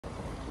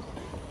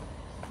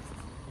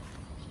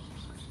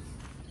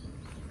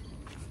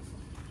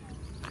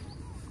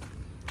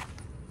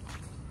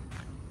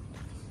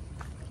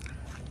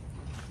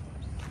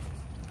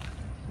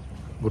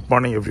Good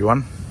morning,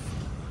 everyone.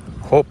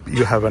 Hope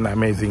you have an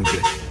amazing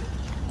day.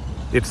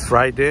 It's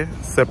Friday,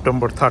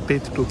 September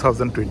 30th,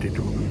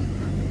 2022.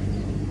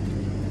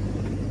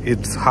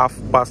 It's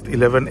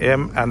 11:30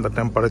 a.m. and the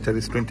temperature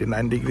is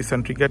 29 degrees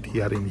centigrade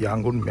here in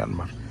Yangon,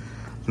 Myanmar.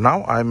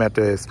 Now I'm at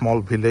a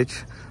small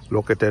village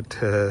located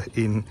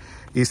in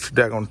East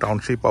Dagon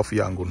township of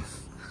Yangon.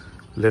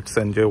 Let's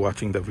enjoy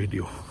watching the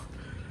video.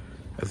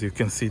 As you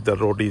can see, the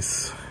road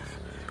is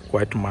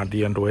quite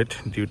muddy and wet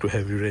due to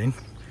heavy rain.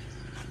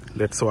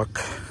 Let's walk.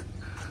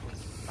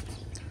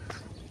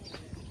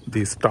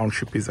 This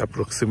township is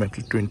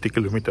approximately 20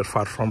 kilometers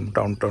far from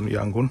downtown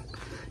Yangon.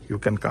 You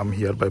can come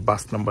here by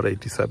bus number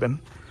 87.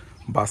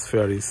 Bus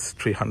fare is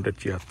 300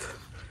 kyat.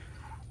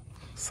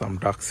 Some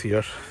ducks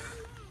here.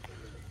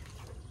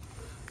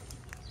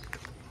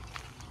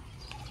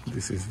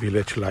 This is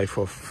village life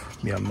of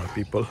Myanmar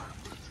people.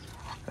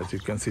 As you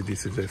can see,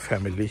 this is a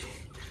family.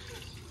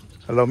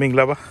 Hello,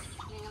 Minglaba.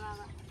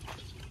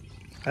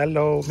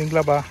 Hello,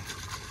 Minglaba.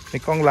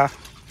 Nikongla.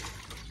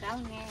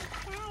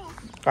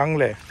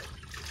 Kangle.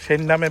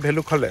 Shenna me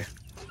bhelu khole.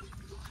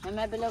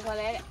 Me bhelu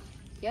khole.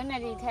 Yona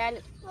di thal.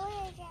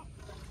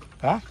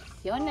 Huh?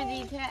 Yona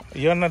di thal.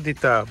 Yona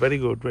dita. Very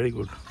good, very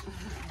good.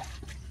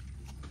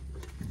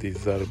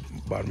 These are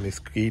Burmese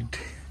kid,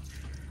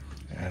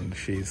 and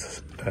she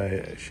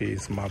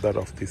is mother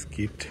of this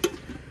kids.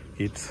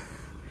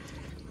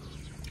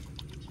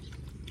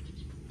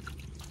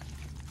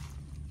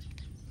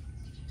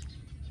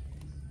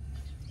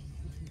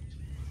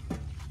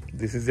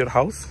 This is your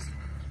house.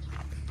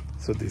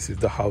 So this is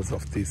the house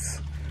of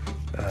this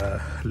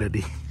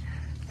lady.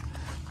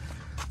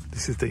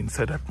 This is the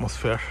inside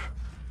atmosphere.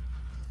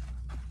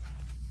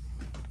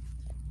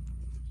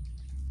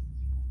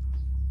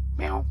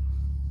 Meow.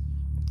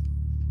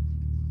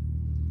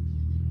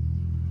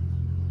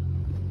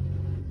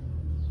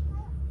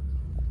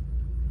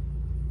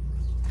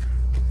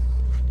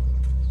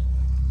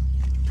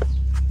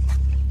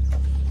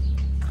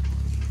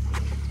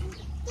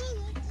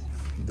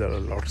 There are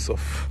lots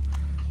of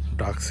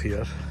ducks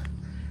here.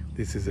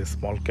 This is a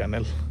small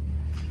canal.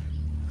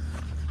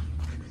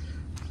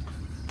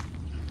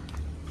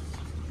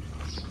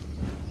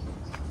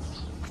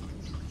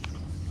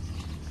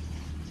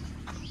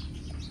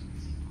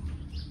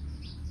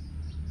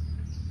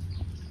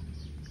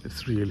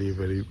 It's really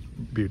very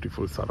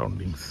beautiful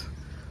surroundings.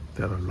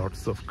 There are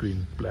lots of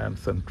green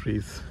plants and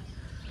trees.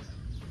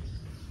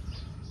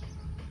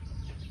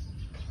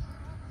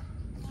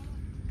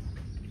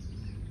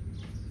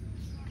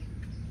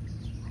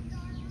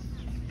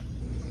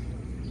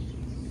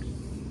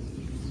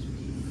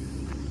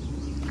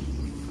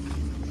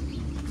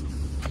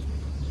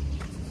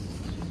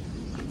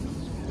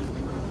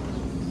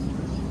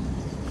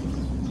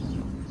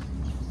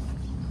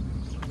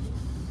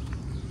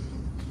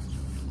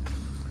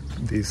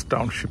 This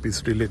township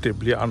is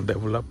relatively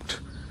undeveloped.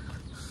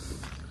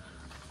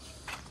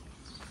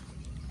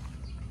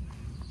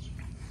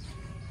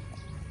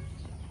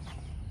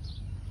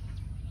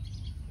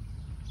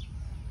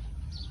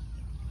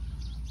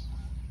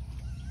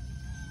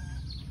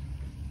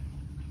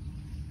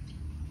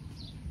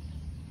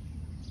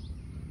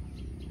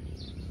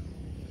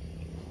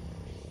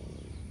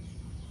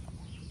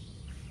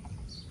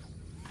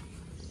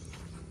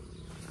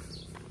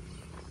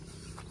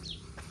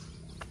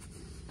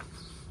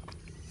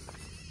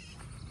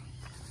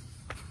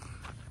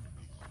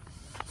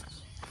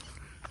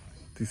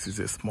 This is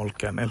a small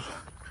canal.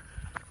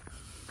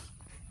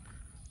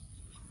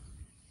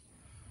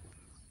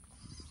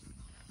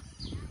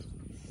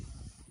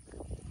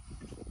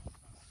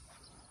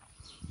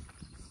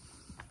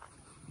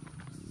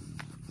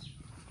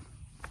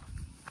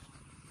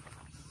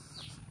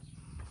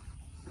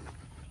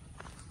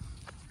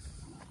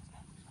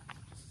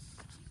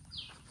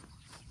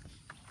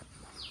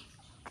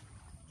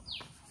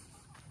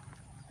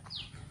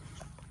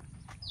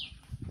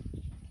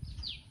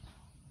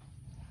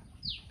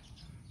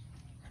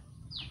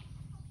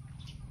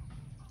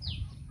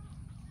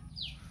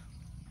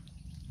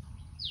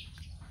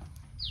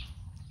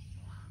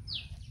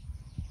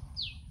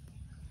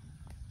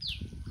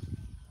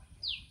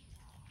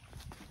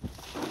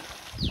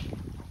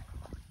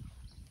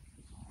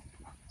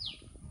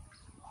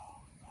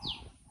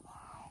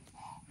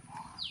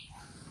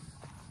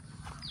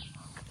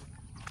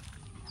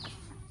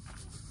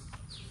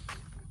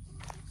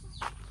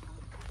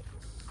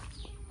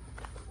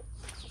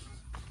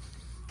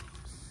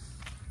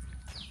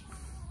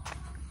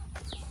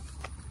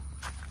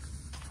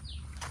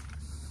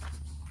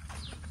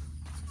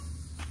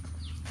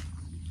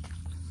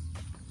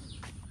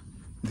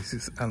 This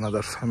is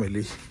another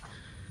family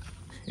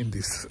in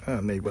this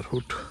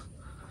neighborhood.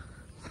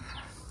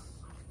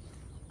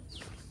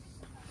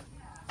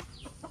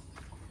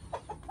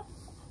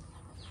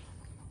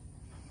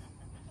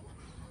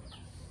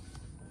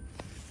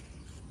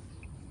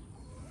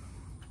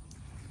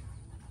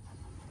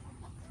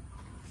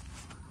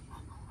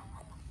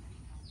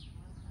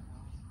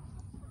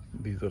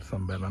 These are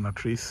some banana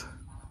trees.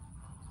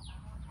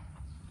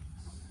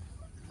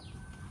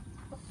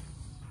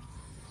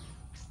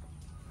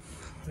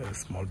 a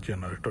small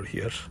generator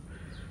here.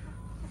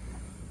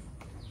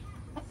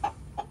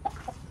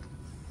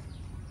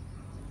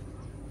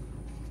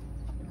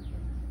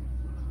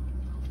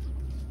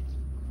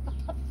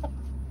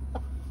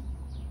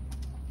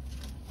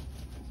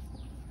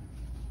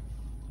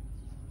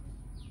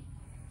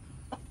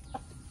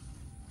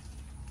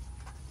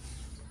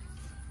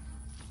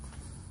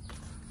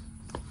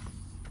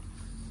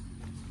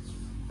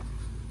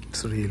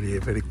 It's really a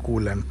very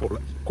cool and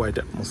quiet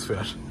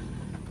atmosphere.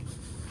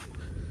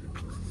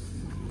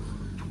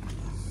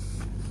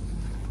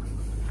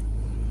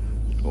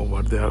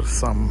 Over there are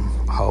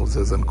some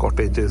houses and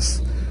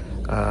cottages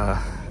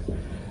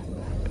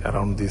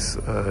around this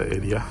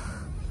area.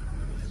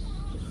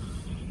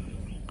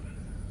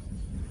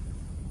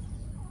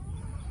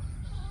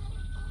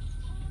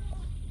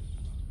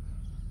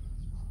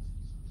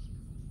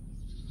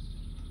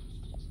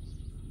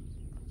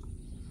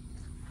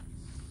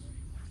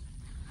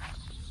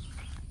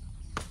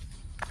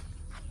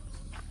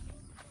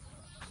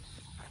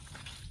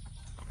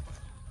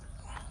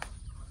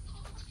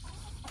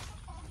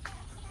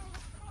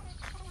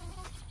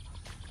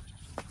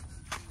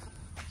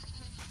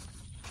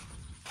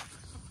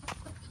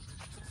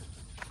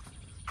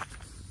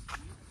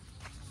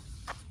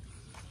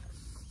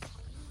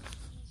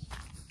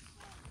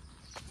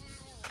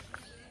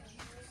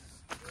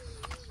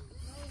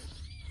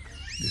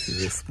 This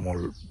is a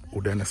small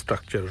wooden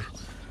structure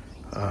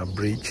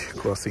bridge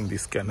crossing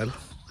this canal.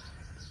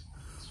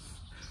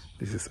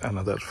 This is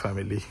another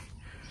family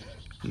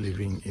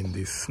living in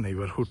this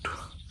neighborhood.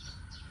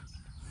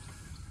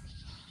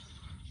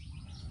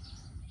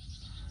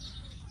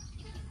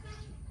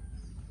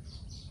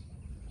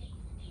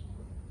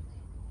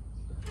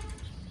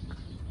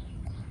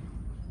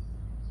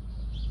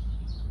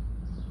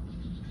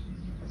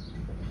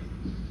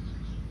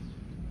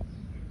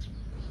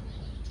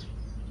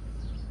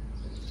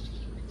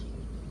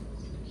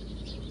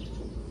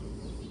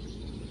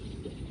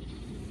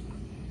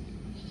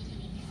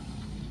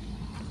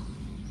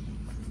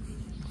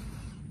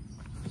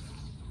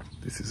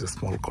 This is a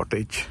small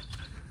cottage.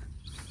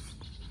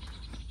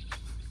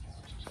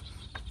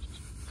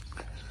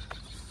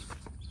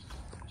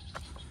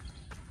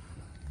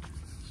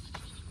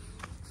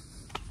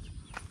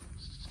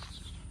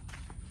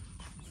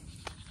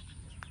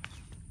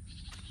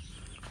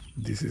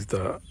 This is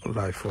the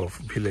life of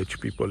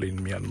village people in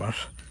Myanmar.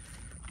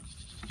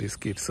 These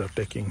kids are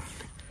taking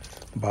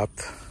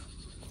bath.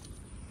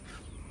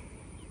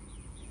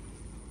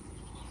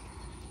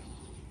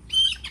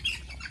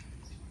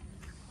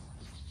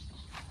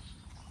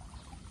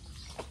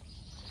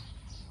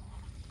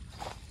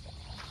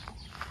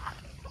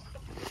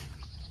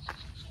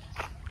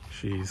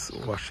 She is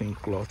washing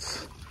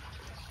clothes.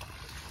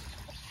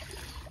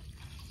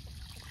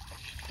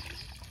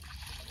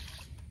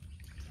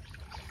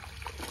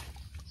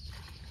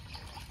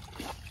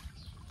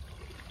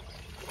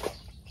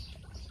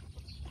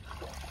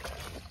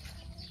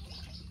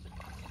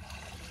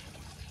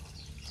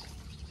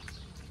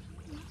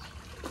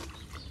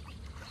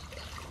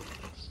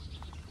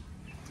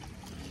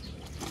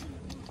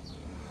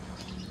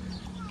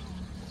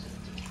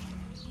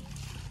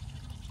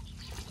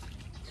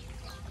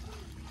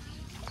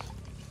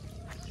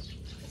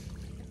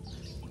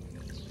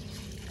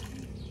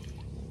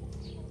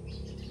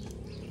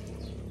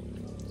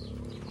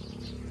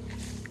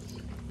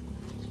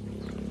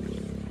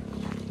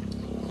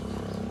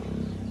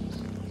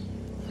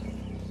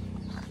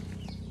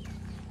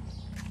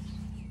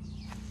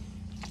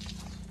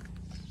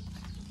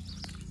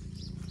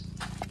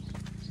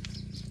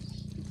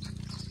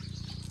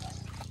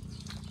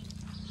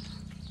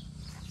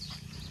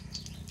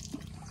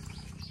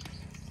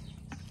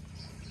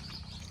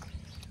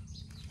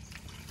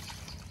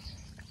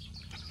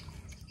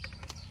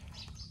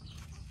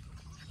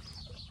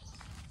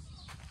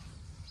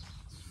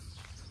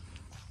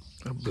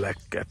 A black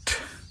cat,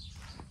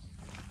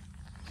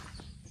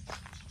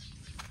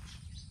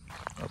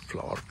 a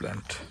flower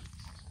plant.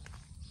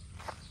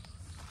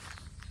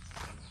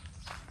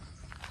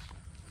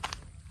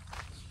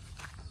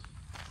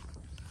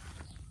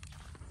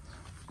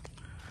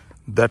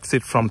 That's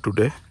it from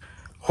today.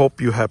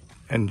 Hope you have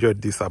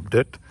enjoyed this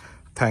update.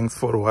 Thanks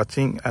for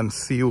watching and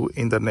see you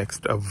in the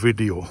next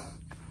video.